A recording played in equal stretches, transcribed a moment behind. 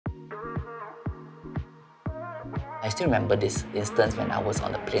I still remember this instance when I was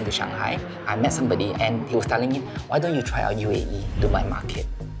on a plane to Shanghai. I met somebody and he was telling me, why don't you try out UAE, Dubai market?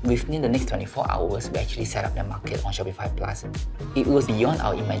 Within the next 24 hours, we actually set up the market on Shopify Plus. It was beyond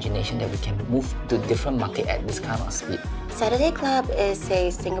our imagination that we can move to different market at this kind of speed. SaturdayClub is a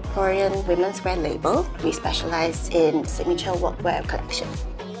Singaporean women's wear label. We specialize in signature workwear collection.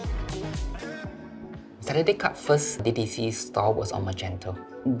 SaturdayClub's first DTC store was on Magento.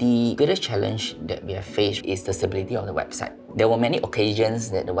 The biggest challenge that we have faced is the stability of the website. There were many occasions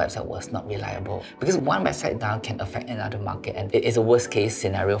that the website was not reliable because one website down can affect another market, and it is a worst case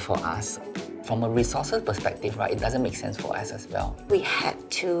scenario for us. From a resources perspective, right, it doesn't make sense for us as well. We had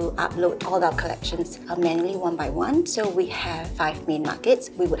to upload all our collections manually one by one. So we have 5 main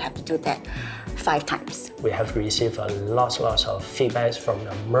markets. We would have to do that 5 times. We have received lots of feedbacks from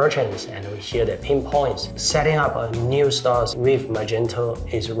the merchants, and we hear their pain points. Setting up a new stores with Magento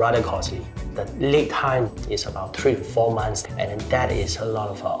is rather costly. The lead time is about 3 to 4 months, and that is a lot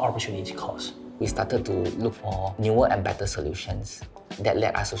of opportunity cost. We started to look for newer and better solutions that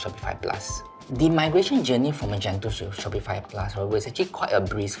led us to Shopify Plus. The migration journey from Magento to Shopify Plus was actually quite a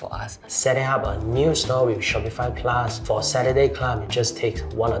breeze for us. Setting up a new store with Shopify Plus for SaturdayClub, it just takes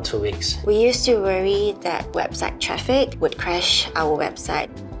 1 or 2 weeks. We used to worry that website traffic would crash our website.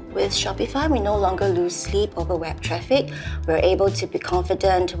 With Shopify, we no longer lose sleep over web traffic. We're able to be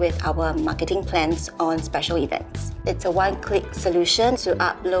confident with our marketing plans on special events. It's a one-click solution to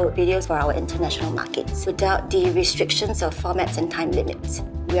upload videos for our international markets without the restrictions of formats and time limits.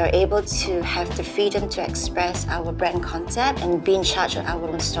 We are able to have the freedom to express our brand concept and be in charge of our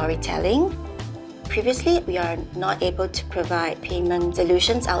own storytelling. Previously, we are not able to provide payment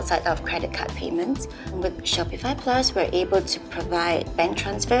solutions outside of credit card payments. With Shopify Plus, we're able to provide bank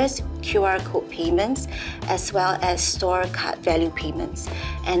transfers, QR code payments, as well as store card value payments.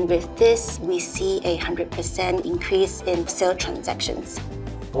 And with this, we see a 100% increase in sale transactions.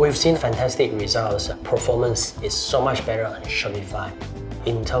 We've seen fantastic results. Performance is so much better on Shopify.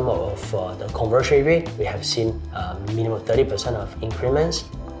 In terms of the conversion rate, we have seen minimum 30% of increments.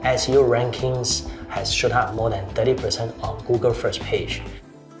 SEO rankings has shot up more than 30% on Google first page.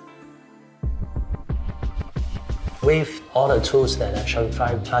 With all the tools that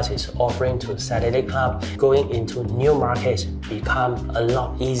Shopify Plus is offering to SaturdayClub, going into new markets become a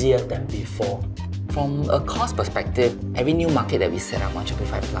lot easier than before. From a cost perspective, every new market that we set up on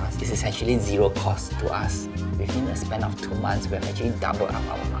Shopify Plus is essentially zero cost to us. Within a span of 2 months, we have actually doubled up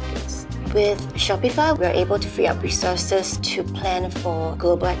our markets. With Shopify, we're able to free up resources to plan for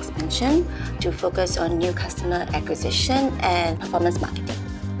global expansion, to focus on new customer acquisition and performance marketing.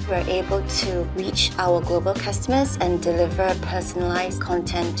 We're able to reach our global customers and deliver personalized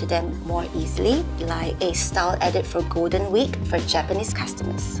content to them more easily, like a style edit for Golden Week for Japanese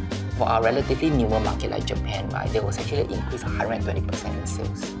customers. For our relatively newer market like Japan, right, there was actually an increase of 120% in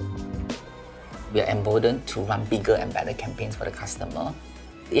sales. We are emboldened to run bigger and better campaigns for the customer.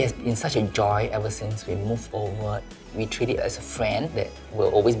 It has been such a joy ever since we moved over. We treat it as a friend that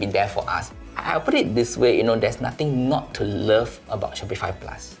will always be there for us. I'll put it this way, there's nothing not to love about Shopify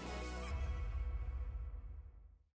Plus.